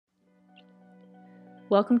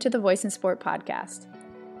Welcome to the Voice in Sport podcast.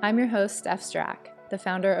 I'm your host, Steph Strack, the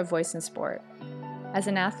founder of Voice in Sport. As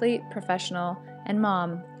an athlete, professional, and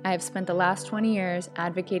mom, I have spent the last 20 years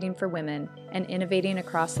advocating for women and innovating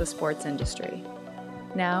across the sports industry.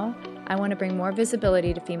 Now, I want to bring more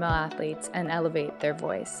visibility to female athletes and elevate their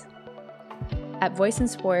voice. At Voice in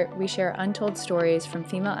Sport, we share untold stories from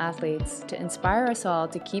female athletes to inspire us all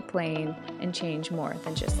to keep playing and change more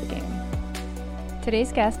than just the game.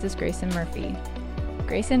 Today's guest is Grayson Murphy.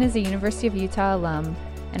 Grayson is a University of Utah alum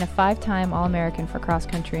and a 5-time All-American for cross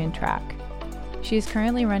country and track. She is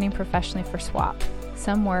currently running professionally for SWAP,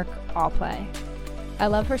 Some Work, All Play. I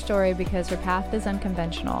love her story because her path is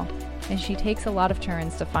unconventional and she takes a lot of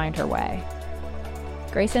turns to find her way.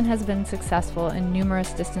 Grayson has been successful in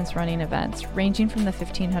numerous distance running events, ranging from the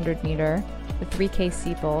 1500 meter, the 3K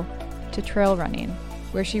steeple, to trail running,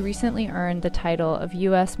 where she recently earned the title of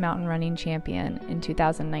U.S. Mountain Running Champion in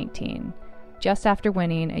 2019, just after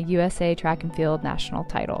winning a USA Track and Field national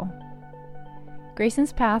title.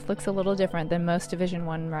 Grayson's path looks a little different than most Division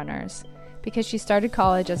I runners because she started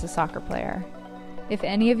college as a soccer player. If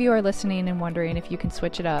any of you are listening and wondering if you can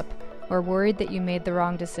switch it up, or worried that you made the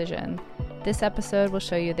wrong decision, this episode will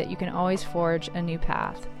show you that you can always forge a new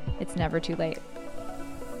path. It's never too late.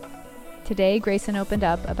 Today, Grayson opened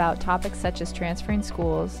up about topics such as transferring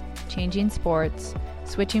schools, changing sports,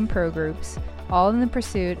 switching pro groups, all in the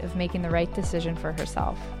pursuit of making the right decision for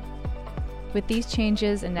herself. With these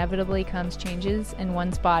changes inevitably comes changes in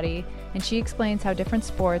one's body, and she explains how different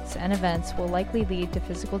sports and events will likely lead to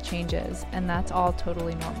physical changes, and that's all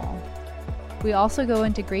totally normal. We also go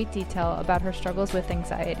into great detail about her struggles with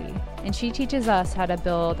anxiety, and she teaches us how to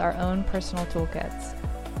build our own personal toolkits.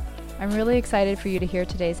 I'm really excited for you to hear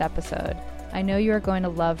today's episode. I know you are going to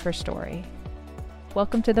love her story.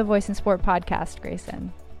 Welcome to the Voice in Sport podcast,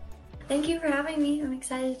 Grayson. Thank you for having me. I'm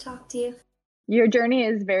excited to talk to you. Your journey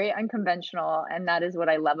is very unconventional, and that is what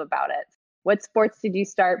I love about it. What sports did you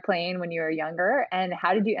start playing when you were younger, and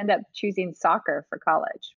how did you end up choosing soccer for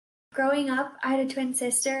college? Growing up, I had a twin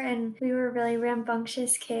sister, and we were really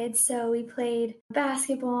rambunctious kids, so we played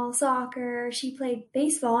basketball, soccer. She played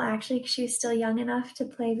baseball, actually, because she was still young enough to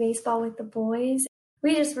play baseball with the boys.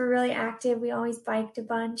 We just were really active. We always biked a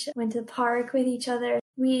bunch, went to the park with each other.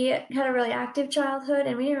 We had a really active childhood,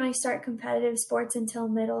 and we didn't really start competitive sports until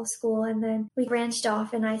middle school. And then we branched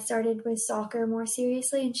off, and I started with soccer more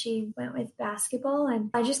seriously, and she went with basketball.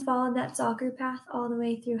 And I just followed that soccer path all the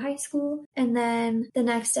way through high school. And then the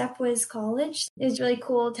next step was college. It was really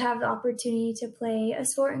cool to have the opportunity to play a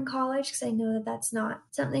sport in college because I know that that's not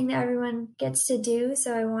something that everyone gets to do.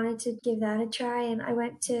 So I wanted to give that a try. And I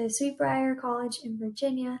went to Sweetbriar College in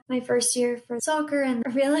Virginia my first year for soccer, and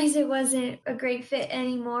I realized it wasn't a great fit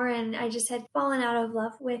anymore, and I just had fallen out of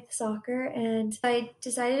love with soccer, and I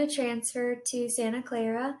decided to transfer to Santa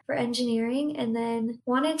Clara for engineering, and then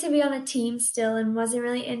wanted to be on a team still and wasn't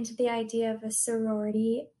really into the idea of a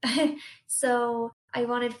sorority. So I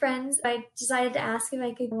wanted friends. I decided to ask if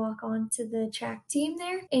I could walk on to the track team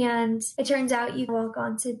there. And it turns out you can walk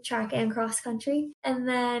on to track and cross country. And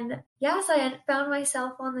then, so I had found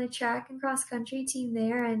myself on the track and cross country team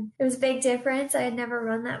there. And it was a big difference. I had never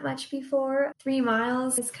run that much before. 3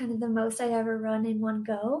 miles is kind of the most I'd ever run in one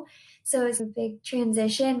go. So it was a big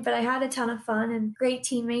transition, but I had a ton of fun and great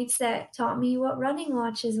teammates that taught me what running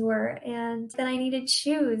watches were. And then I needed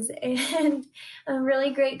shoes and really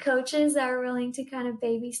great coaches that were willing to kind of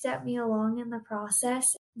baby step me along in the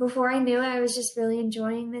process. Before I knew it, I was just really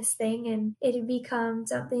enjoying this thing, and it had become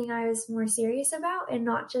something I was more serious about and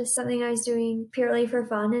not just something I was doing purely for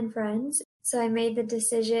fun and friends. So I made the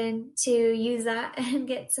decision to use that and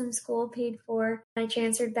get some school paid for. I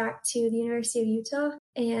transferred back to the University of Utah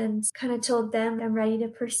and kind of told them I'm ready to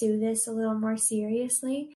pursue this a little more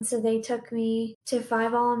seriously. So they took me to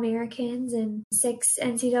 5 All-Americans and 6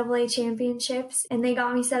 NCAA championships, and they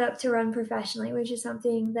got me set up to run professionally, which is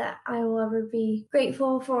something that I will ever be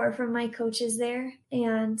grateful for from my coaches there.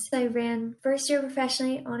 And I ran first year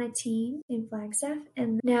professionally on a team in Flagstaff,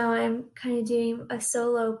 and now I'm kind of doing a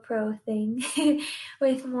solo pro thing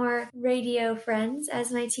with more radio friends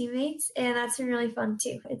as my teammates, and that's been really fun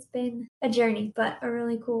too. It's been a journey, but a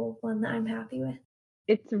really cool one that I'm happy with.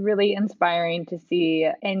 It's really inspiring to see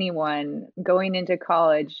anyone going into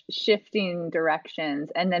college, shifting directions,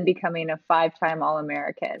 and then becoming a 5-time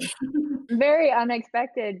All-American. Very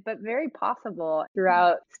unexpected, but very possible.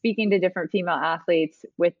 Throughout speaking to different female athletes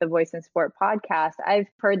with the Voice in Sport podcast, I've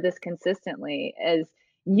heard this consistently as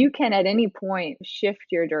you can at any point shift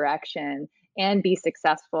your direction and be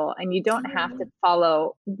successful, and you don't have to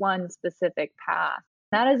follow one specific path.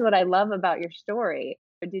 That is what I love about your story.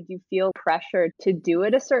 Did you feel pressure to do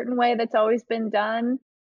it a certain way that's always been done?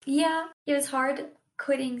 Yeah, it was hard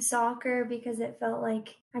quitting soccer because it felt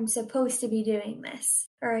like I'm supposed to be doing this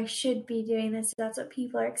or I should be doing this. That's what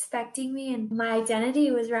people are expecting me. And my identity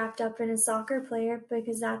was wrapped up in a soccer player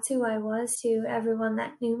because that's who I was to everyone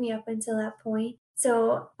that knew me up until that point.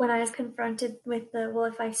 So when I was confronted with well,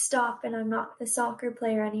 if I stop and I'm not the soccer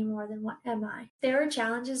player anymore, then what am I? There were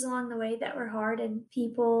challenges along the way that were hard and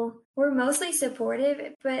people were mostly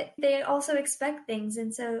supportive, but they also expect things.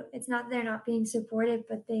 And so it's not they're not being supportive,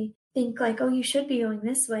 but they think like, oh, you should be going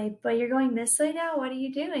this way, but you're going this way now. What are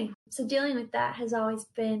you doing? So dealing with that has always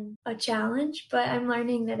been a challenge, but I'm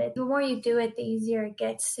learning that the more you do it, the easier it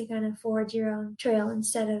gets to kind of forge your own trail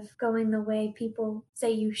instead of going the way people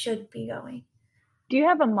say you should be going. Do you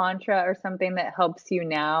have a mantra or something that helps you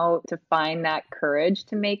now to find that courage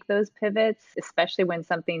to make those pivots, especially when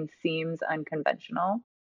something seems unconventional?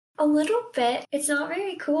 A little bit. It's not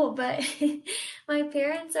very cool, but my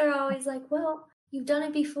parents are always like, well, you've done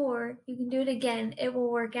it before. You can do it again. It will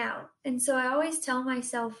work out. And so I always tell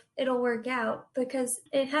myself it'll work out because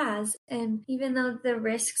it has. And even though the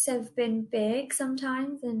risks have been big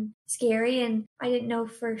sometimes and scary, and I didn't know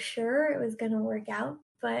for sure it was going to work out,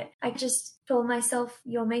 but I just told myself,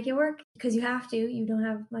 you'll make it work because you have to. You don't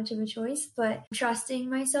have much of a choice. But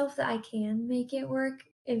trusting myself that I can make it work,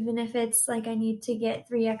 even if it's like I need to get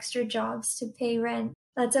 3 extra jobs to pay rent,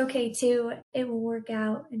 that's okay too. It will work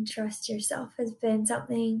out, and trust yourself has been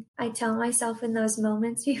something I tell myself in those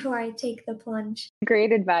moments before I take the plunge.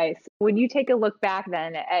 Great advice. When you take a look back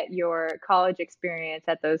then at your college experience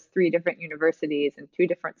at those 3 different universities and 2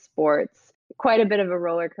 different sports, quite a bit of a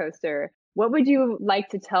roller coaster. What would you like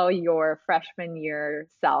to tell your freshman year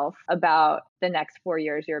self about the next 4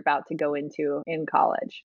 years you're about to go into in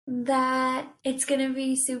college? That it's going to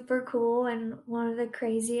be super cool and one of the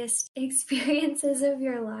craziest experiences of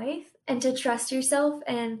your life, and to trust yourself.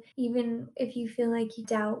 And even if you feel like you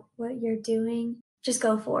doubt what you're doing, just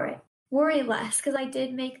go for it. Worry less, because I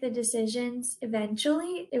did make the decisions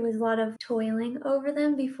eventually. It was a lot of toiling over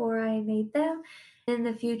them before I made them. In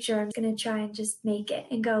the future, I'm going to try and just make it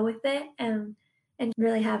and go with it, and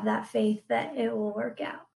really have that faith that it will work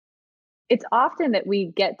out. It's often that we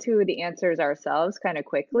get to the answers ourselves kind of Mhm.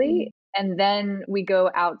 quickly, and then we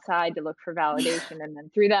go outside to look for validation, and then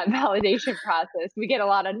through that validation process, we get a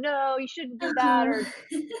lot of, "No, you shouldn't do that," Uh-huh.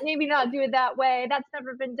 or "Maybe not do it that way, that's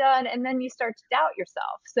never been done," and then you start to doubt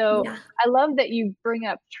yourself. So, Yeah. I love that you bring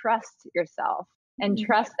up trust yourself and Mhm.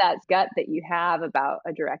 trust that gut that you have about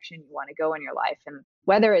a direction you wanna go in your life, and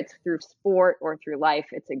whether it's through sport or through life,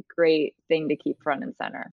 it's a great thing to keep front and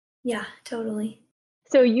center. Yeah, totally.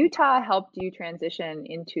 So Utah helped you transition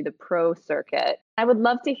into the pro circuit. I would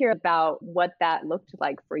love to hear about what that looked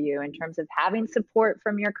like for you in terms of having support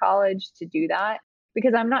from your college to do that,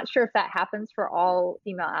 because I'm not sure if that happens for all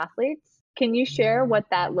female athletes. Can you share what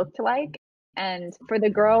that looked like? And for the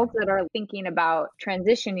girls that are thinking about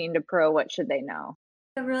transitioning to pro, what should they know?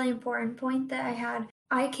 A really important point that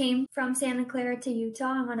I came from Santa Clara to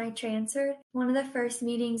Utah, and when I transferred, one of the first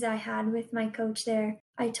meetings I had with my coach there,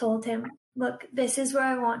 I told him, look, this is where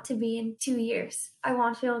I want to be in 2 years. I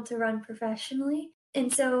want to be able to run professionally.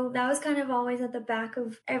 And so that was kind of always at the back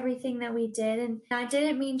of everything that we did. And I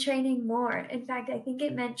didn't mean training more. In fact, I think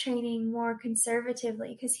it meant training more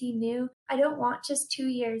conservatively, because he knew I don't want just 2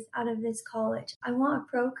 years out of this college. I want a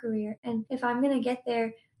pro career. And if I'm going to get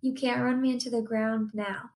there, you can't run me into the ground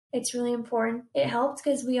now. It's really important. It helped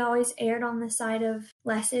because we always erred on the side of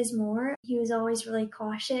less is more. He was always really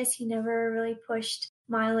cautious. He never really pushed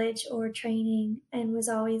mileage or training, and was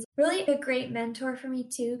always really a great mentor for me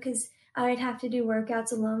too, because I would have to do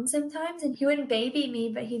workouts alone sometimes, and he wouldn't baby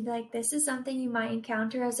me, but he'd be like, this is something you might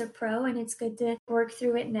encounter as a pro, and it's good to work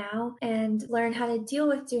through it now and learn how to deal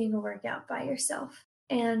with doing a workout by yourself.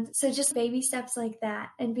 And so just baby steps like that,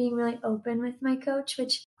 and being really open with my coach,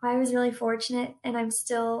 which I was really fortunate, and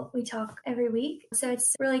we talk every week. So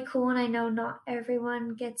it's really cool. And I know not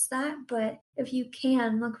everyone gets that, but if you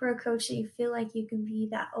can, look for a coach that you feel like you can be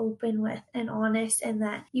that open with and honest, and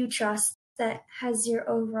that you trust, that has your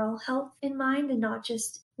overall health in mind and not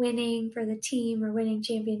just winning for the team or winning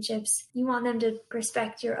championships. You want them to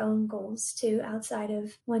respect your own goals too outside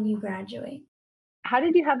of when you graduate. How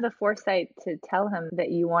did you have the foresight to tell him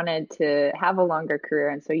that you wanted to have a longer career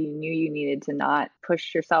and so you knew you needed to not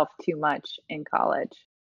push yourself too much in college?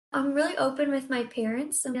 I'm really open with my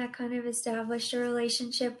parents, and that kind of established a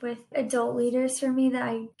relationship with adult leaders for me, that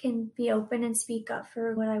I can be open and speak up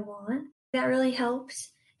for what I want. That really helped.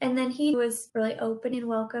 And then he was really open and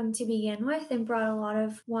welcome to begin with, and brought a lot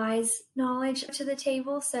of wise knowledge to the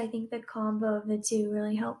table. So I think the combo of the two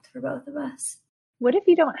really helped for both of us. What if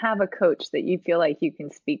you don't have a coach that you feel like you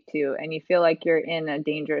can speak to and you feel like you're in a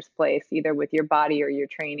dangerous place, either with your body or your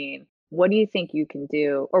training? What do you think you can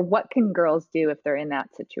do? Or what can girls do if they're in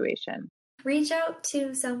that situation? Reach out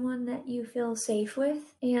to someone that you feel safe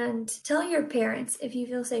with and tell your parents if you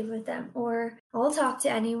feel safe with them. Or I'll talk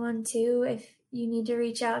to anyone too if you need to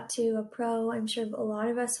reach out to a pro. I'm sure a lot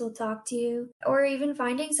of us will talk to you. Or even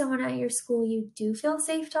finding someone at your school you do feel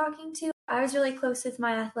safe talking to. I was really close with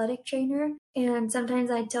my athletic trainer, and sometimes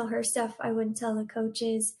I'd tell her stuff I wouldn't tell the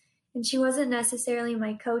coaches. And she wasn't necessarily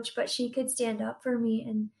my coach, but she could stand up for me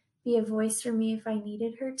and be a voice for me if I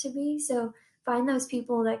needed her to be. So find those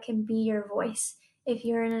people that can be your voice if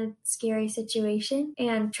you're in a scary situation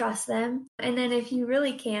and trust them. And then if you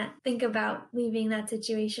really can't, think about leaving that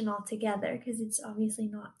situation altogether because it's obviously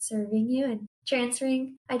not serving you. And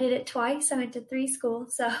transferring, I did it twice. I went to 3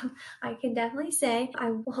 schools. So I can definitely say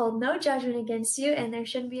I will hold no judgment against you, and there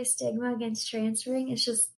shouldn't be a stigma against transferring. It's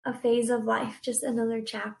just a phase of life, just another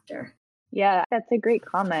chapter. Yeah, that's a great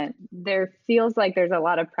comment. There feels like there's a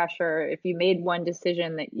lot of pressure if you made one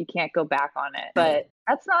decision that you can't go back on it. Right. But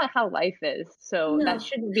that's not how life is. So that No.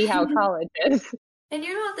 shouldn't be how college is. And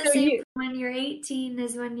you're not the So same you, when you're 18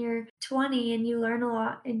 as when you're 20 and you learn a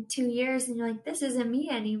lot in 2 years and you're like, this isn't me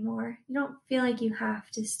anymore. You don't feel like you have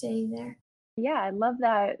to stay there. yeah, I love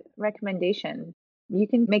that recommendation. You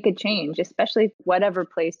can make a change, especially if whatever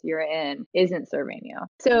place you're in isn't serving you.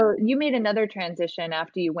 So you made another transition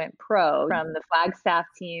after you went pro from the Flagstaff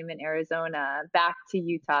team in Arizona back to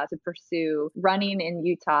Utah to pursue running in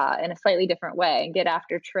Utah in a slightly different way and get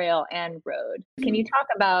after trail and road. Can you talk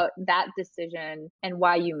about that decision and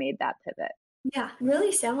why you made that pivot? Yeah,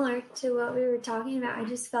 really similar to what we were talking about. I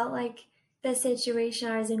just felt like the situation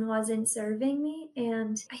I was in wasn't serving me.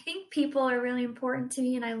 And I think people are really important to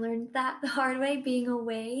me. And I learned that the hard way, being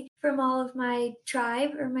away from all of my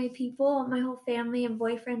tribe or my people. My whole family and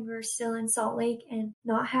boyfriend were still in Salt Lake, and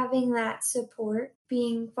not having that support,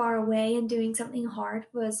 being far away and doing something hard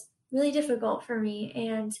was really difficult for me.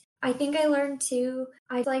 And I think I learned too,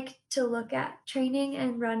 I like to look at training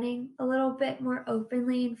and running a little bit more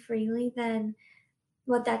openly and freely than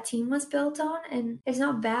what that team was built on. And it's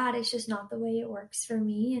not bad, it's just not the way it works for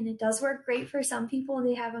me. And it does work great for some people.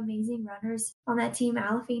 They have amazing runners on that team.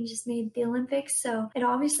 Aliphine just made the Olympics, so it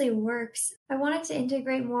obviously works. I wanted to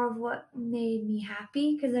integrate more of what made me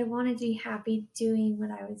happy because I wanted to be happy doing what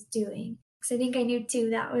I was doing. Because I think I knew too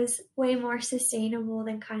that was way more sustainable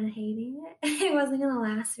than kind of hating it. It wasn't going to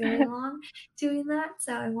last very long doing that.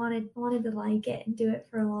 So I wanted to like it and do it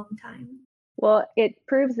for a long time. Well, it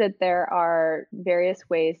proves that there are various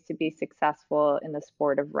ways to be successful in the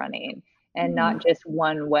sport of running and Mhm. not just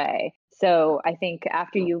one way. So I think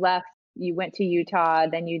after you left, you went to Utah,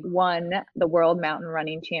 then you won the World Mountain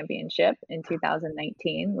Running Championship in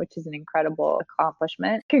 2019, which is an incredible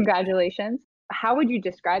accomplishment. Congratulations. How would you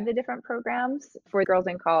describe the different programs for girls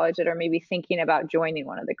in college that are maybe thinking about joining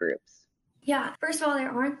one of the groups? Yeah, first of all,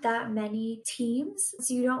 there aren't that many teams,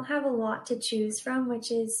 so you don't have a lot to choose from,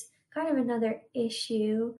 which is kind of another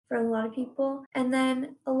issue for a lot of people. And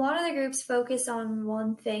then a lot of the groups focus on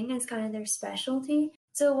one thing as kind of their specialty.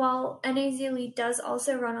 So while NAZ Elite does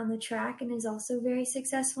also run on the track and is also very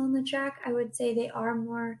successful on the track, I would say they are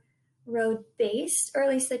more road based, or at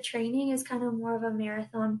least the training is kind of more of a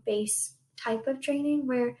marathon based type of training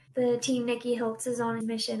where the team Nikki Hiltz is on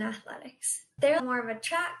Mission Athletics. They're more of a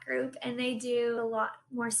track group and they do a lot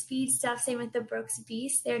more speed stuff. Same with the Brooks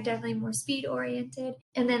Beast. They're definitely more speed oriented.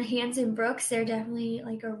 And then Hanson Brooks, they're definitely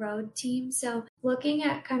like a road team. So looking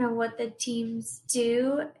at kind of what the teams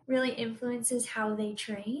do really influences how they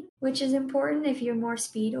train, which is important. If you're more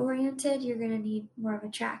speed oriented, you're going to need more of a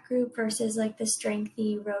track group versus like the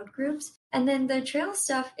strengthy road groups. And then the trail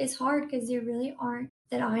stuff is hard because there really aren't,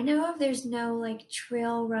 that I know of, there's no like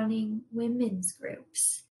trail running women's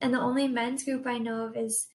groups. And the only men's group I know of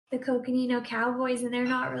is the Coconino Cowboys, and they're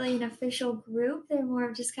not really an official group. They're more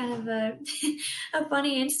of just kind of a a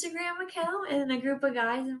funny Instagram account and a group of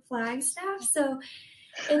guys in Flagstaff. So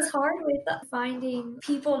it's hard with finding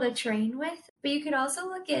people to train with, but you could also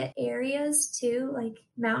look at areas too, like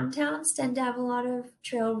mountain towns tend to have a lot of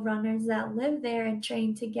trail runners that live there and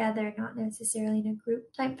train together, not necessarily in a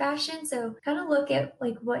group type fashion. So kind of look at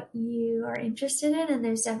like what you are interested in, and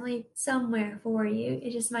there's definitely somewhere for you.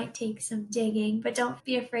 It just might take some digging, but don't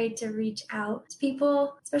be afraid to reach out to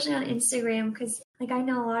people, especially on Instagram, because like I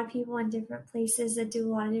know a lot of people in different places that do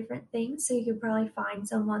a lot of different things, so you could probably find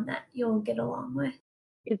someone that you'll get along with.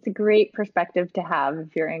 It's a great perspective to have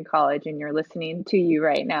if you're in college and you're listening to you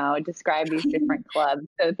right now describe these different clubs.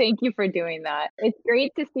 So thank you for doing that. It's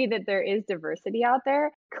great to see that there is diversity out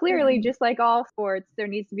there. Clearly, Mhm. just like all sports, there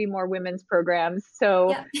needs to be more women's programs. So,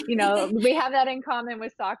 Yeah. we have that in common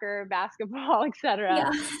with soccer, basketball, etc.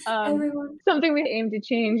 Yeah. Um, Everyone. something we aim to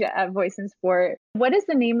change at Voice in Sport. What is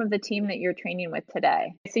the name of the team that you're training with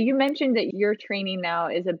today? So you mentioned that your training now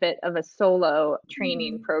is a bit of a solo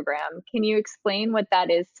training Mhm. program. Can you explain what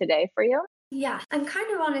that is today for you? Yeah, I'm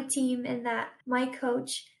kind of on a team in that my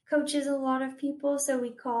coach coaches a lot of people, so we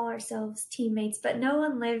call ourselves teammates, but no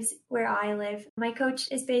one lives where I live. My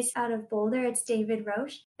coach is based out of Boulder. It's David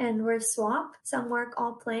Roche, and we're swap. Some work,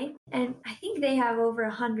 all play. And I think they have over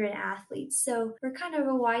 100 athletes. So we're kind of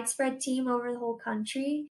a widespread team over the whole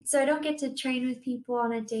country. So I don't get to train with people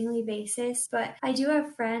on a daily basis, but I do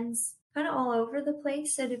have friends kind of all over the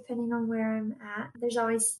place. So depending on where I'm at, there's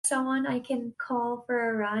always someone I can call for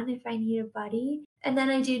a run if I need a buddy. And then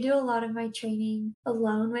I do a lot of my training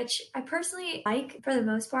alone, which I personally like. For the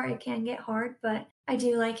most part, it can get hard, but I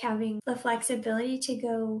do like having the flexibility to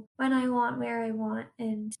go when I want, where I want,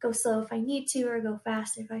 and go slow if I need to, or go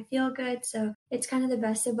fast if I feel good. So it's kind of the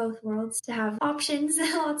best of both worlds to have options,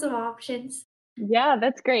 lots of options. Yeah,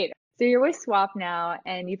 that's great. So you're with Swap now,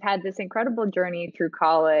 and you've had this incredible journey through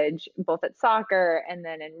college, both at soccer and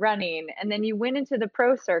then in running. And then you went into the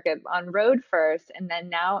pro circuit on road first, and then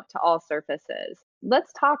now to all surfaces.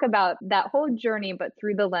 Let's talk about that whole journey, but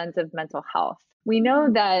through the lens of mental health. We know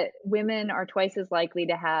Mhm. that women are twice as likely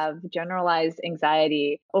to have generalized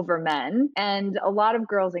anxiety over men, and a lot of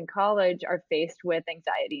girls in college are faced with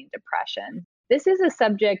anxiety and depression. This is a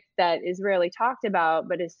subject that is rarely talked about,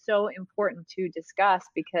 but is so important to discuss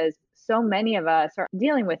because so many of us are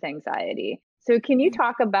dealing with anxiety. So, can you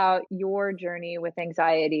talk about your journey with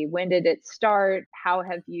anxiety? When did it start? How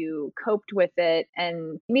have you coped with it?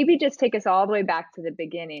 And maybe just take us all the way back to the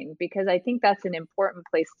beginning, because I think that's an important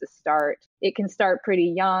place to start. It can start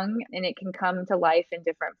pretty young and it can come to life in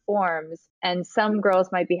different forms. And some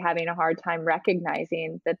girls might be having a hard time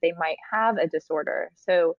recognizing that they might have a disorder.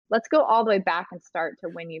 So, let's go all the way back and start to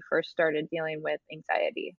when you first started dealing with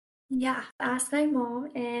anxiety. Yeah, ask my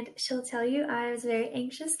mom, and she'll tell you I was a very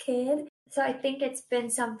anxious kid. So I think it's been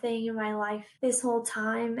something in my life this whole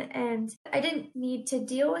time, and I didn't need to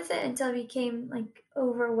deal with it until it became like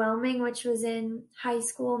overwhelming, which was in high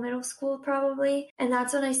school, middle school probably. And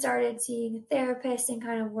that's when I started seeing a therapist and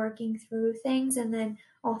kind of working through things. And then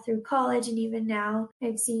all through college and even now,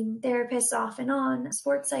 I've seen therapists off and on,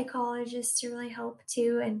 sports psychologists to really help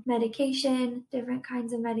too, and medication, different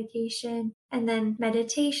kinds of medication, and then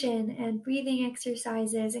meditation and breathing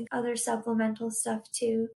exercises and other supplemental stuff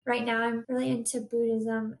too. Right now, I'm really into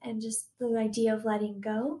Buddhism and just the idea of letting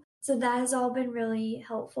go. So that has all been really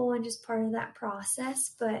helpful and just part of that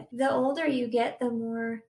process. But the older you get, the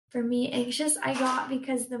more, for me, anxious I got,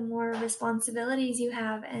 because the more responsibilities you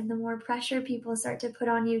have and the more pressure people start to put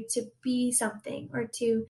on you to be something or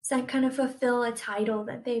to kind of fulfill a title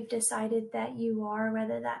that they've decided that you are,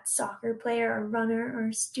 whether that's soccer player or runner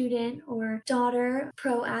or student or daughter,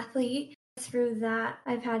 pro athlete. Through that,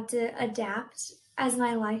 I've had to adapt as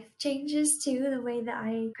my life changes too, the way that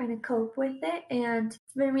I kind of cope with it. And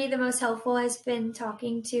for me, the most helpful has been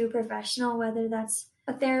talking to a professional, whether that's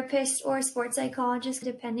a therapist or a sports psychologist,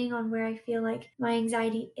 depending on where I feel like my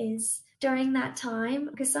anxiety is during that time.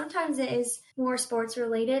 Because sometimes it is more sports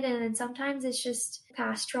related, and then sometimes it's just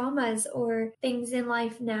past traumas or things in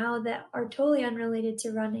life now that are totally unrelated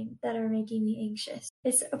to running that are making me anxious.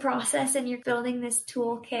 It's a process, and you're building this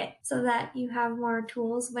toolkit so that you have more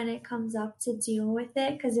tools when it comes up to deal with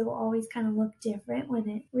it, because it will always kind of look different when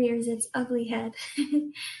it rears its ugly head.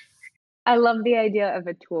 I love the idea of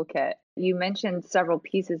a toolkit. You mentioned several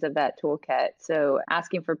pieces of that toolkit. So,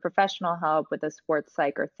 asking for professional help with a sports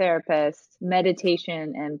psych or therapist,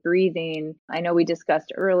 meditation and breathing. I know we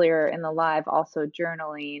discussed earlier in the live also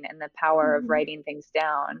journaling and the power of Mhm. writing things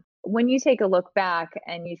down. When you take a look back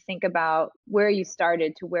and you think about where you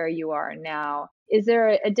started to where you are now, is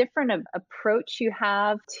there a different approach you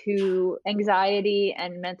have to anxiety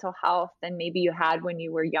and mental health than maybe you had when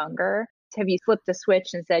you were younger? Have you flipped a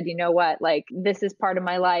switch and said, you know what, like this is part of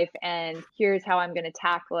my life and here's how I'm going to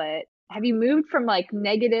tackle it? Have you moved from like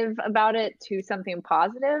negative about it to something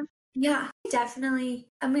positive? Yeah, definitely.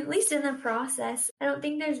 I mean, at least in the process, I don't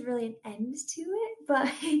think there's really an end to it. But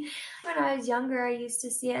when I was younger, I used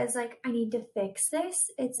to see it as like, I need to fix this.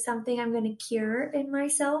 It's something I'm going to cure in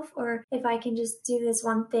myself. Or if I can just do this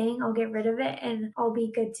one thing, I'll get rid of it and I'll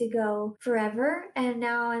be good to go forever. And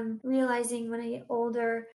now I'm realizing when I get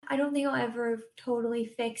older, I don't think I'll ever totally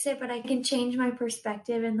fix it, but I can change my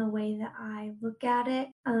perspective in the way that I look at it,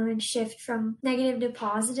 and shift from negative to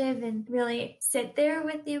positive and really sit there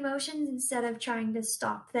with the emotions instead instead of trying to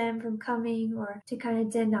stop them from coming or to kind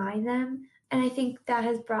of deny them. And I think that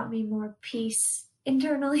has brought me more peace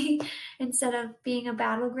internally. Instead of being a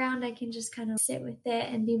battleground, I can just kind of sit with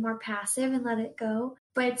it and be more passive and let it go.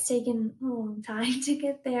 But it's taken a long time to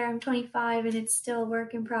get there. I'm 25 and it's still a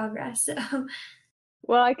work in progress. So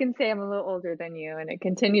Well, I can say I'm a little older than you, and it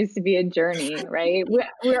continues to be a journey, right?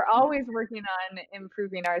 We're always working on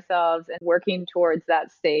improving ourselves and working towards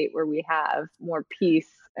that state where we have more peace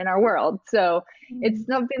in our world. So it's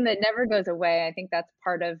something that never goes away. I think that's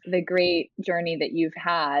part of the great journey that you've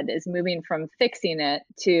had is moving from fixing it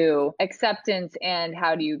to acceptance and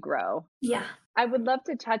how do you grow? yeah. I would love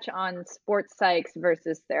to touch on sports psychs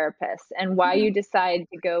versus therapists and why you decide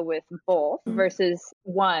to go with both versus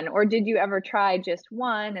one. Or did you ever try just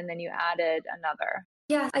one and then you added another?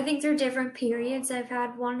 Yeah, I think through different periods I've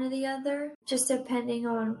had one or the other, just depending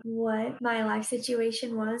on what my life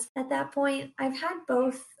situation was at that point. I've had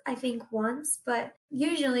both, I think, once, but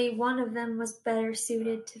usually one of them was better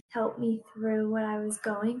suited to help me through what I was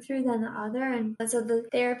going through than the other. And so the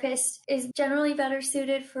therapist is generally better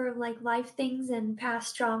suited for like life things and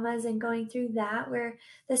past traumas and going through that, where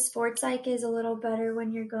the sports psych is a little better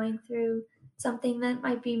when you're going through something that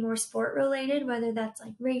might be more sport related, whether that's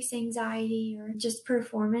like race anxiety or just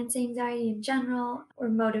performance anxiety in general or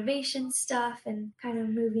motivation stuff and kind of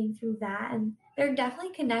moving through that. And they're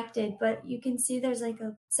definitely connected, but you can see there's like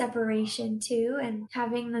a separation too. And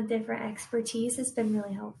having the different expertise has been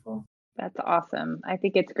really helpful. That's awesome. I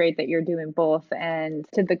think it's great that you're doing both. And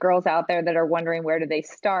to the girls out there that are wondering where do they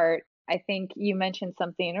start, I think you mentioned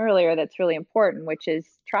something earlier that's really important, which is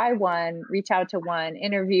try one, reach out to one,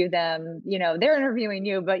 interview them. You know, they're interviewing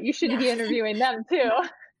you, but you should be interviewing them too,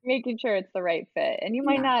 making sure it's the right fit. And you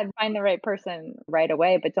might not find the right person right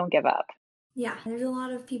away, but don't give up. Yeah, there's a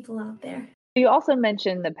lot of people out there. You also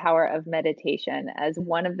mentioned the power of meditation as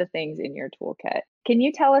one of the things in your toolkit. Can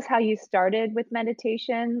you tell us how you started with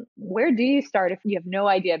meditation? Where do you start if you have no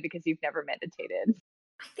idea because you've never meditated?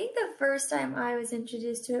 I think the first time I was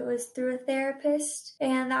introduced to it was through a therapist,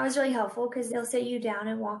 and that was really helpful because they'll sit you down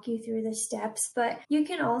and walk you through the steps. But you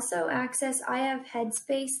can also access, I have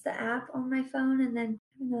Headspace, the app on my phone, and then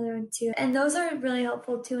another one too. And those are really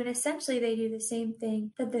helpful too. And essentially they do the same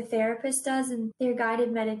thing that the therapist does, and they're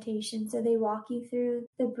guided meditation. So they walk you through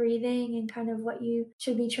the breathing and kind of what you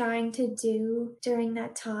should be trying to do during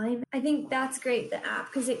that time. I think that's great, the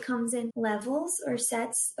app, because it comes in levels or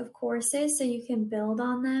sets of courses so you can build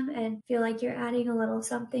on them and feel like you're adding a little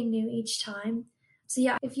something new each time. So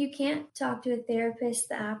yeah, if you can't talk to a therapist,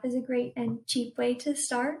 the app is a great and cheap way to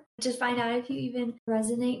start. Just find out if you even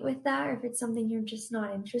resonate with that or if it's something you're just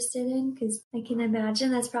not interested in, because I can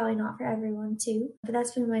imagine that's probably not for everyone too. But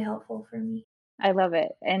that's been really helpful for me. I love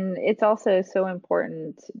it. And it's also so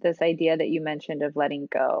important, this idea that you mentioned of letting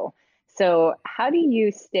go. So, how do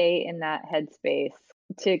you stay in that headspace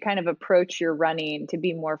to kind of approach your running to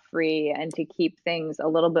be more free and to keep things a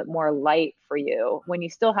little bit more light for you when you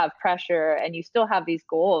still have pressure and you still have these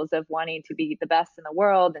goals of wanting to be the best in the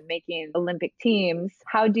world and making Olympic teams?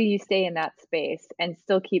 How do you stay in that space and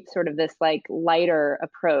still keep sort of this like lighter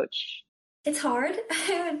approach? It's hard.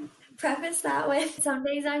 I would preface that with some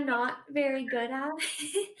days I'm not very good at,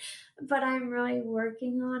 but I'm really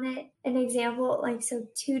working on it. An example, like, so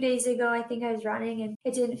 2 days ago, I think I was running and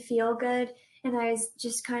it didn't feel good. And I was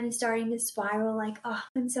just kind of starting to spiral, like, oh,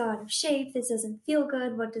 I'm so out of shape. This doesn't feel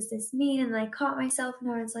good. What does this mean? And I caught myself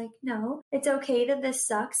and I was like, no, it's okay that this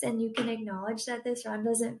sucks. And you can acknowledge that this run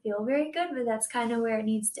doesn't feel very good, but that's kind of where it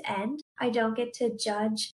needs to end. I don't get to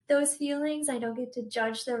judge those feelings. I don't get to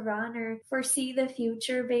judge the run or foresee the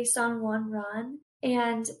future based on one run.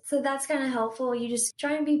 And so that's kind of helpful. You just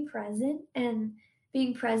try and be present, and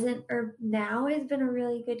being present or now has been a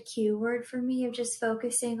really good cue word for me of just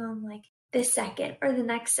focusing on like this second or the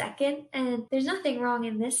next second. And there's nothing wrong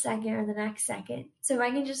in this second or the next second. So if I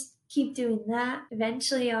can just keep doing that,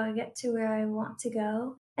 eventually I'll get to where I want to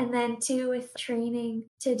go. And then too, with training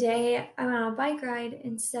today, I went on a bike ride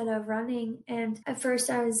instead of running. And at first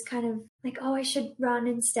I was kind of like, oh, I should run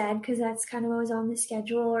instead because that's kind of what was on the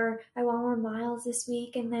schedule, or I want more miles this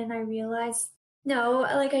week. And then I realized, no,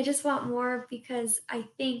 like I just want more because I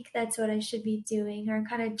think that's what I should be doing, or I'm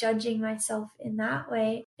kind of judging myself in that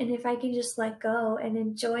way. And if I can just let go and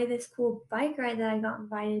enjoy this cool bike ride that I got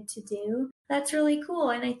invited to do, that's really cool.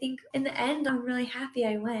 And I think in the end, I'm really happy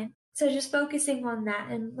I went. So just focusing on that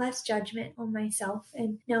and less judgment on myself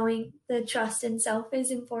and knowing the trust in self is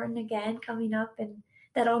important again coming up, and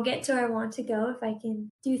that I'll get to where I want to go if I can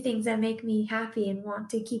do things that make me happy and want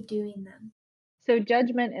to keep doing them. So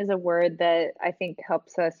judgment is a word that I think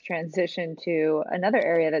helps us transition to another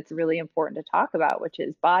area that's really important to talk about, which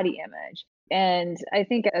is body image. And I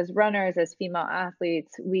think as runners, as female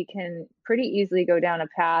athletes, we can pretty easily go down a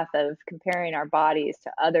path of comparing our bodies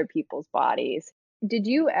to other people's bodies. Did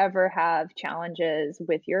you ever have challenges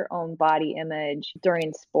with your own body image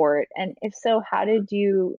during sport? And if so, how did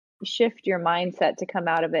you shift your mindset to come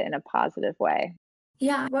out of it in a positive way?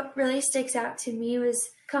 Yeah, what really sticks out to me was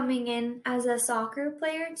coming in as a soccer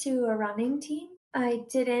player to a running team. I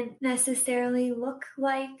didn't necessarily look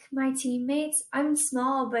like my teammates. I'm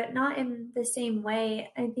small, but not in the same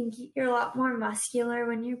way. I think you're a lot more muscular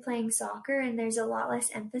when you're playing soccer, and there's a lot less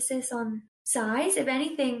emphasis on size. If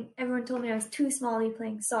anything, everyone told me I was too small to be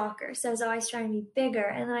playing soccer, so I was always trying to be bigger.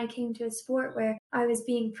 And then I came to a sport where I was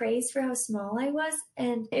being praised for how small I was,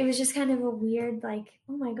 and it was just kind of a weird, like,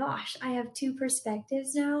 oh my gosh, I have two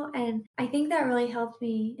perspectives now. And I think that really helped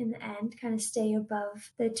me in the end kind of stay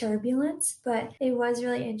above the turbulence. But it was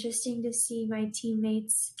really interesting to see my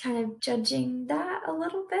teammates kind of judging that a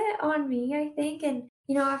little bit on me, I think. And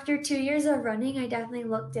after 2 years of running, I definitely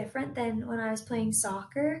looked different than when I was playing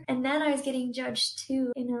soccer. And then I was getting judged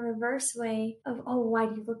too in a reverse way of, oh, why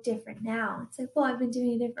do you look different now? It's like, well, I've been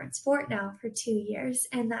doing a different sport now for 2 years.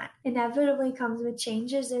 And that inevitably comes with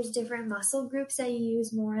changes. There's different muscle groups that you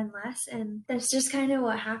use more and less. And that's just kind of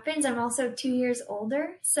what happens. I'm also 2 years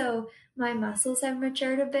older. So my muscles have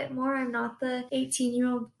matured a bit more. I'm not the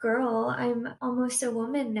 18-year-old girl. I'm almost a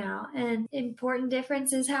woman now. And important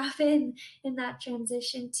differences happen in that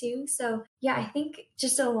transition too. So yeah, I think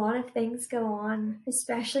just a lot of things go on,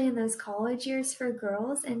 especially in those college years for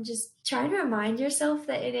girls, and just try to remind yourself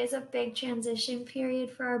that it is a big transition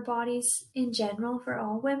period for our bodies in general, for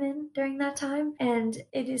all women during that time. And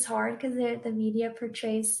it is hard because the media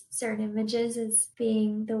portrays certain images as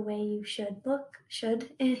being the way you should look,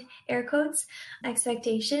 in air quotes,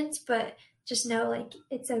 expectations, but just know, like,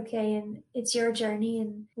 it's okay and it's your journey,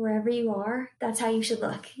 and wherever you are, that's how you should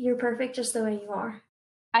look. You're perfect just the way you are.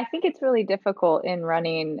 I think it's really difficult in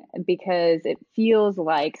running because it feels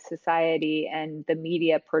like society and the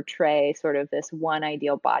media portray sort of this one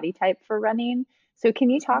ideal body type for running. So,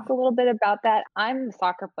 can you talk a little bit about that? I'm a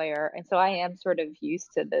soccer player, and so I am sort of used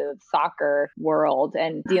to the soccer world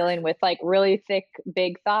and dealing with like really thick,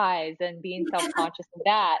 big thighs and being self conscious of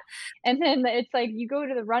that. And then it's like you go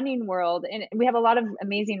to the running world, and we have a lot of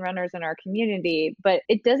amazing runners in our community, but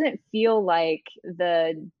it doesn't feel like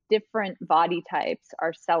the different body types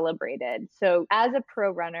are celebrated. So, as a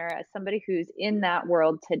pro runner, as somebody who's in that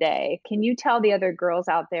world today, can you tell the other girls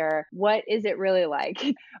out there what is it really like?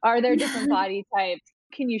 Are there different body types?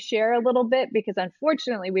 Can you share a little bit? Because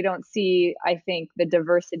unfortunately, we don't see, I think, the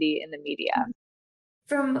diversity in the media.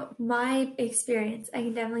 From my experience, I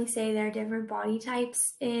can definitely say there are different body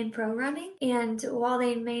types in pro running. And while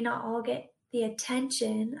they may not all get the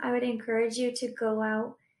attention, I would encourage you to go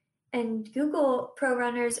out and Google pro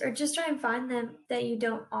runners, or just try and find them that you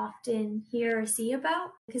don't often hear or see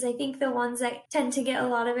about. Because I think the ones that tend to get a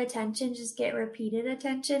lot of attention just get repeated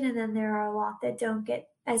attention. And then there are a lot that don't get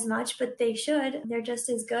as much, but they should. They're just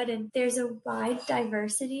as good. And there's a wide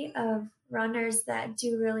diversity of runners that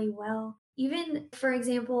do really well. Even, for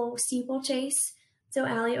example, steeplechase. So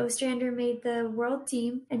Ali Ostrander made the world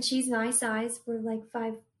team, and she's my size. We're like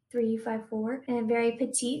 5'3", 5'4", and very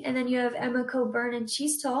petite. And then you have Emma Coburn, and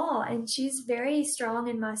she's tall, and she's very strong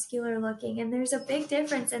and muscular looking. And there's a big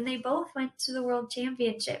difference, and they both went to the world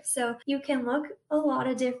championship. So you can look a lot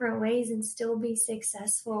of different ways and still be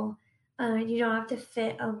successful. You don't have to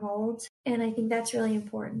fit a mold. And I think that's really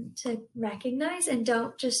important to recognize, and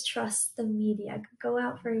don't just trust the media. Go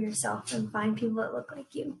out for yourself and find people that look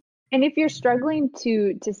like you. And if you're struggling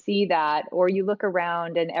to see that, or you look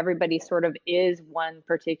around and everybody sort of is one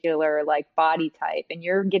particular like body type, and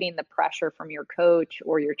you're getting the pressure from your coach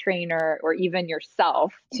or your trainer or even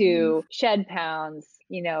yourself to shed pounds,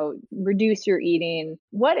 reduce your eating,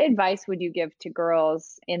 what advice would you give to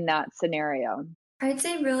girls in that scenario? I'd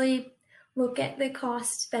say really look at the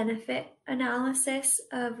cost benefit analysis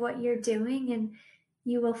of what you're doing, and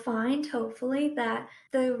you will find, hopefully, that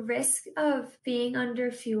the risk of being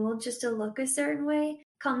underfueled just to look a certain way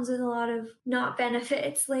comes with a lot of not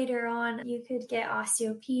benefits later on. You could get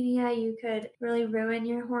osteopenia, you could really ruin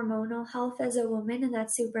your hormonal health as a woman, and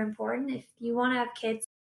that's super important. If you want to have kids,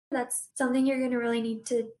 that's something you're going to really need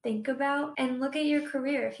to think about. And look at your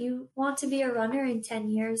career. If you want to be a runner in 10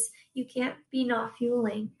 years, you can't be not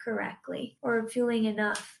fueling correctly or fueling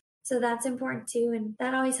enough. So that's important too. And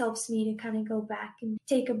that always helps me to kind of go back and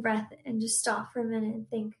take a breath and just stop for a minute and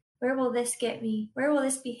think, where will this get me? Where will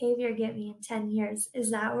this behavior get me in 10 years?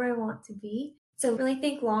 Is that where I want to be? So really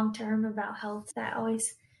think long term about health. That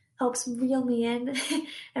always helps reel me in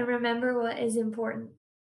and remember what is important.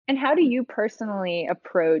 And how do you personally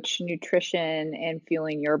approach nutrition and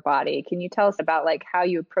fueling your body? Can you tell us about like how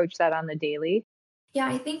you approach that on the daily? Yeah,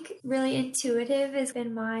 I think really intuitive has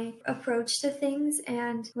been my approach to things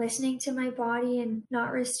and listening to my body and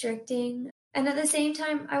not restricting. And at the same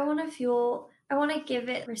time, I want to give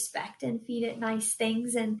it respect and feed it nice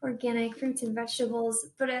things and organic fruits and vegetables.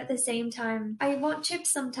 But at the same time, I want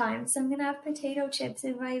chips sometimes. So I'm going to have potato chips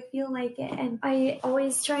if I feel like it. And I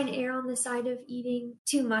always try and err on the side of eating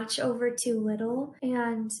too much over too little.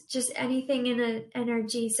 And just anything in an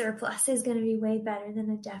energy surplus is going to be way better than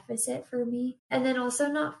a deficit for me. And then also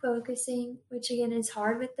not focusing, which again is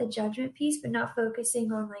hard with the judgment piece, but not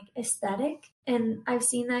focusing on like aesthetic. And I've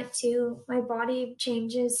seen that too. My body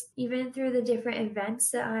changes even through the different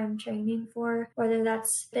events that I'm training for, whether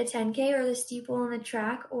that's the 10K or the steeple on the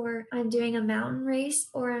track, or I'm doing a mountain race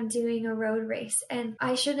or I'm doing a road race. And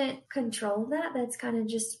I shouldn't control that. That's kind of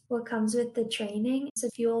just what comes with the training. So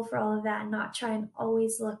fuel for all of that and not try and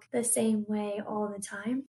always look the same way all the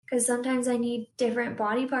time. Because sometimes I need different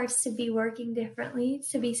body parts to be working differently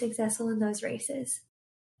to be successful in those races.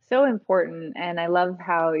 So important. And I love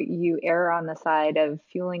how you err on the side of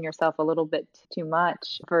fueling yourself a little bit too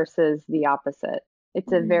much versus the opposite.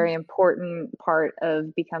 It's a Mhm. very important part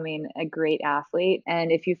of becoming a great athlete.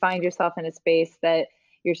 And if you find yourself in a space that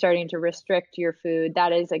you're starting to restrict your food,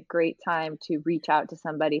 that is a great time to reach out to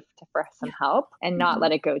somebody for some Yeah. help and not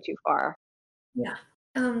let Mhm. it go too far. Yeah.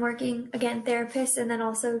 Working again, therapists and then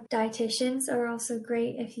also dietitians are also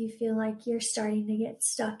great if you feel like you're starting to get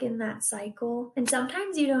stuck in that cycle. And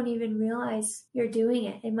sometimes you don't even realize you're doing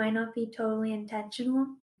it. It might not be totally intentional,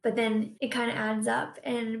 but then it kind of adds up.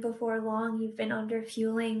 And before long, you've been under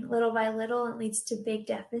fueling little by little and leads to big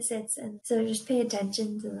deficits. And so just pay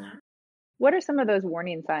attention to that. What are some of those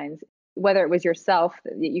warning signs, whether it was yourself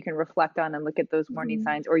that you can reflect on and look at those warning Mhm.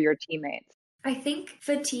 signs or your teammates? I think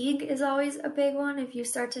fatigue is always a big one. If you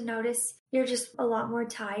start to notice you're just a lot more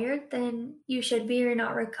tired than you should be, you're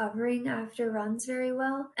not recovering after runs very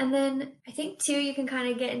well. And then I think too, you can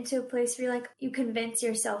kind of get into a place where you convince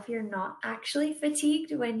yourself you're not actually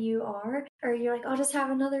fatigued when you are, or you're like, I'll just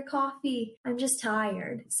have another coffee. I'm just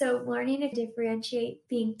tired. So learning to differentiate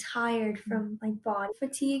being tired from like body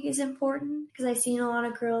fatigue is important because I've seen a lot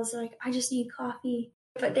of girls like, I just need coffee,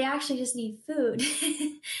 but they actually just need food,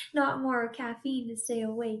 not more caffeine to stay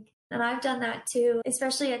awake. And I've done that too,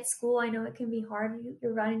 especially at school. I know it can be hard.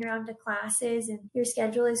 You're running around to classes and your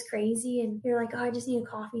schedule is crazy and you're like, oh, I just need a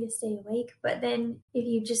coffee to stay awake. But then if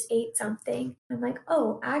you just ate something, I'm like,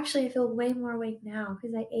 oh, actually, I feel way more awake now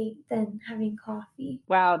because I ate than having coffee.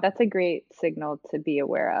 Wow, that's a great signal to be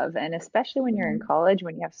aware of. And especially when you're in Mhm. college,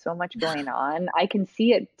 when you have so much going on, I can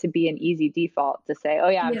see it to be an easy default to say, oh,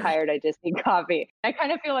 yeah, I'm Yeah. tired. I just need coffee. I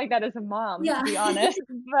kind of feel like that as a mom, to Yeah. be honest,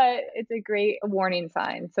 but it's a great warning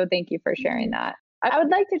sign. So thank you for sharing Mhm. that. I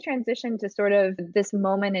would like to transition to sort of this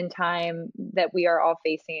moment in time that we are all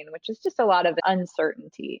facing, which is just a lot of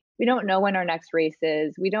uncertainty. We don't know when our next race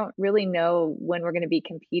is. We don't really know when we're going to be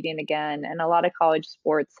competing again. And a lot of college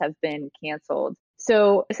sports have been canceled.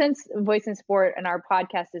 So, since Voice in Sport and our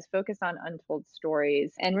podcast is focused on untold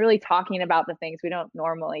stories and really talking about the things we don't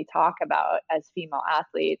normally talk about as female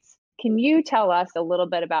athletes, can you tell us a little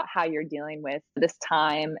bit about how you're dealing with this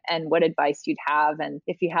time and what advice you'd have? And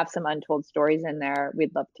if you have some untold stories in there,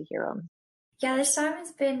 we'd love to hear them. Yeah, this time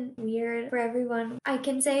has been weird for everyone. I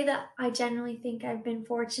can say that I generally think I've been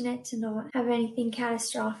fortunate to not have anything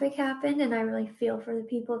catastrophic happen, and I really feel for the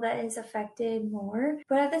people that is affected more.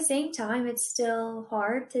 But at the same time, it's still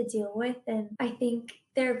hard to deal with, and I think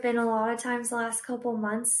there have been a lot of times the last couple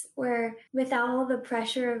months where without all the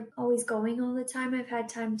pressure of always going all the time, I've had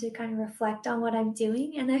time to kind of reflect on what I'm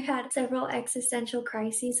doing. And I've had several existential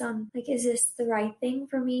crises on like, is this the right thing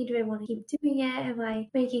for me? Do I want to keep doing it? Am I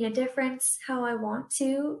making a difference how I want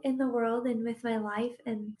to in the world and with my life?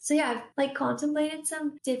 And so, yeah, I've like contemplated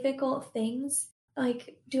some difficult things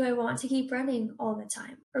like, do I want to keep running all the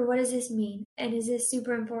time? Or what does this mean? And is this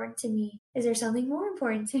super important to me? Is there something more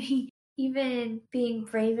important to me? Even being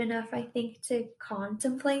brave enough, I think, to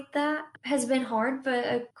contemplate that has been hard, but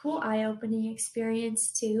a cool eye opening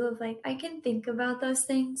experience too of like, I can think about those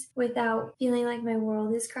things without feeling like my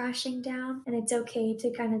world is crashing down. And it's okay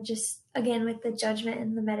to kind of just, again, with the judgment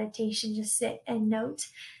and the meditation, just sit and note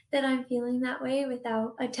that I'm feeling that way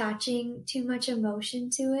without attaching too much emotion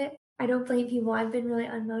to it. I don't blame people. I've been really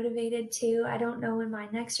unmotivated too. I don't know when my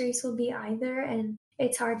next race will be either. And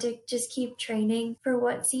It's hard to just keep training for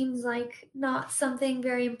what seems like not something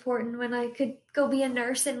very important when I could go be a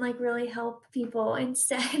nurse and like really help people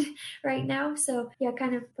instead right now. So yeah,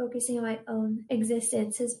 kind of focusing on my own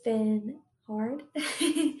existence has been hard.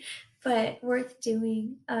 But worth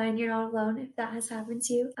doing, and you're not alone if that has happened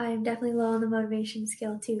to you. I'm definitely low on the motivation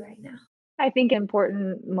scale too right now. I think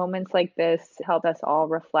important moments like this help us all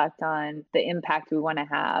reflect on the impact we want to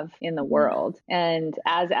have in the world. And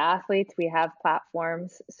as athletes, we have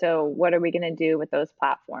platforms. So, what are we going to do with those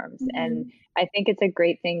platforms? And I think it's a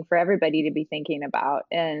great thing for everybody to be thinking about.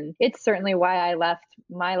 And it's certainly why I left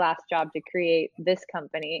my last job to create this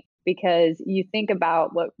company, because you think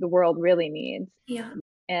about what the world really needs. Yeah.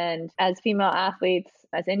 And as female athletes,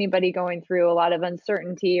 as anybody going through a lot of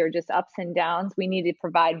uncertainty or just ups and downs, we need to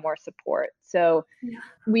provide more support. So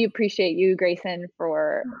we appreciate you, Grayson,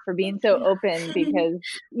 for being so open, because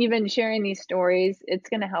even sharing these stories, it's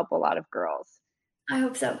going to help a lot of girls. I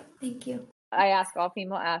hope so. Thank you. I ask all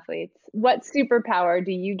female athletes, what superpower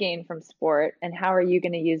do you gain from sport, and how are you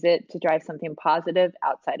going to use it to drive something positive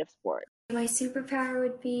outside of sport? My superpower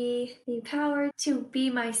would be the power to be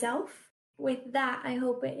myself. With that, I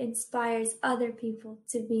hope it inspires other people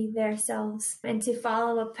to be themselves and to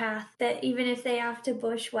follow a path that, even if they have to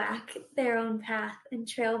bushwhack their own path and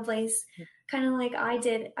trailblaze, kind of like I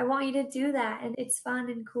did, I want you to do that. And it's fun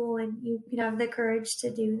and cool, and you can have the courage to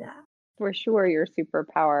do that. For sure, your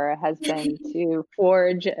superpower has been to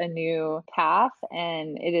forge a new path,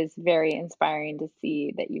 and it is very inspiring to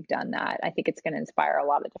see that you've done that. I think it's going to inspire a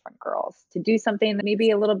lot of different girls to do something that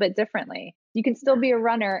maybe a little bit differently. You can still be a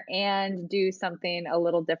runner and do something a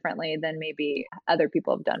little differently than maybe other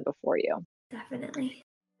people have done before you. Definitely.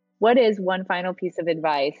 What is one final piece of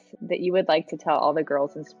advice that you would like to tell all the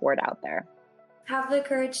girls in sport out there? Have the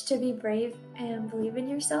courage to be brave and believe in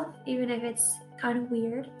yourself, even if it's kind of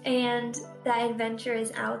weird, and that adventure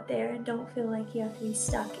is out there, and don't feel like you have to be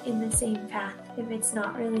stuck in the same path if it's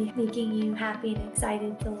not really making you happy and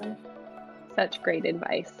excited to live. Such great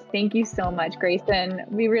advice. Thank you so much, Grayson.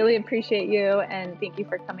 We really appreciate you, and thank you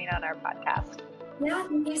for coming on our podcast. Yeah,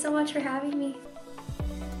 thank you so much for having me.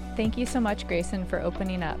 Thank you so much, Grayson, for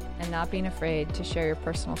opening up and not being afraid to share your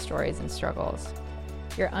personal stories and struggles.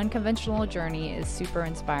 Your unconventional journey is super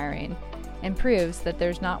inspiring and proves that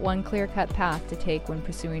there's not one clear-cut path to take when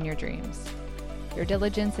pursuing your dreams. Your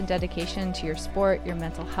diligence and dedication to your sport, your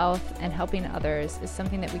mental health, and helping others is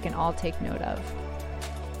something that we can all take note of.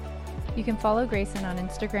 You can follow Grayson on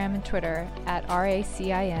Instagram and Twitter at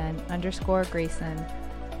RACIN_Grayson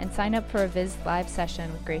and sign up for a Viz live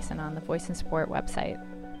session with Grayson on the Voice in Sport website.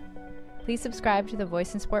 Please subscribe to the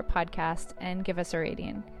Voice in Sport podcast and give us a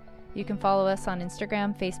rating. You can follow us on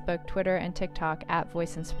Instagram, Facebook, Twitter, and TikTok at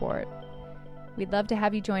Voice in Sport. We'd love to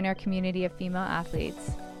have you join our community of female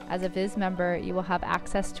athletes. As a Viz member, you will have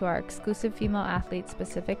access to our exclusive female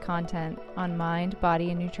athlete-specific content on mind,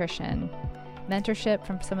 body, and nutrition, mentorship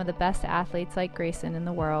from some of the best athletes like Grayson in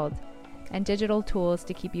the world, and digital tools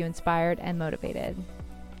to keep you inspired and motivated.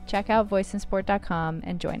 Check out voiceinsport.com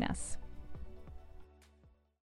and join us.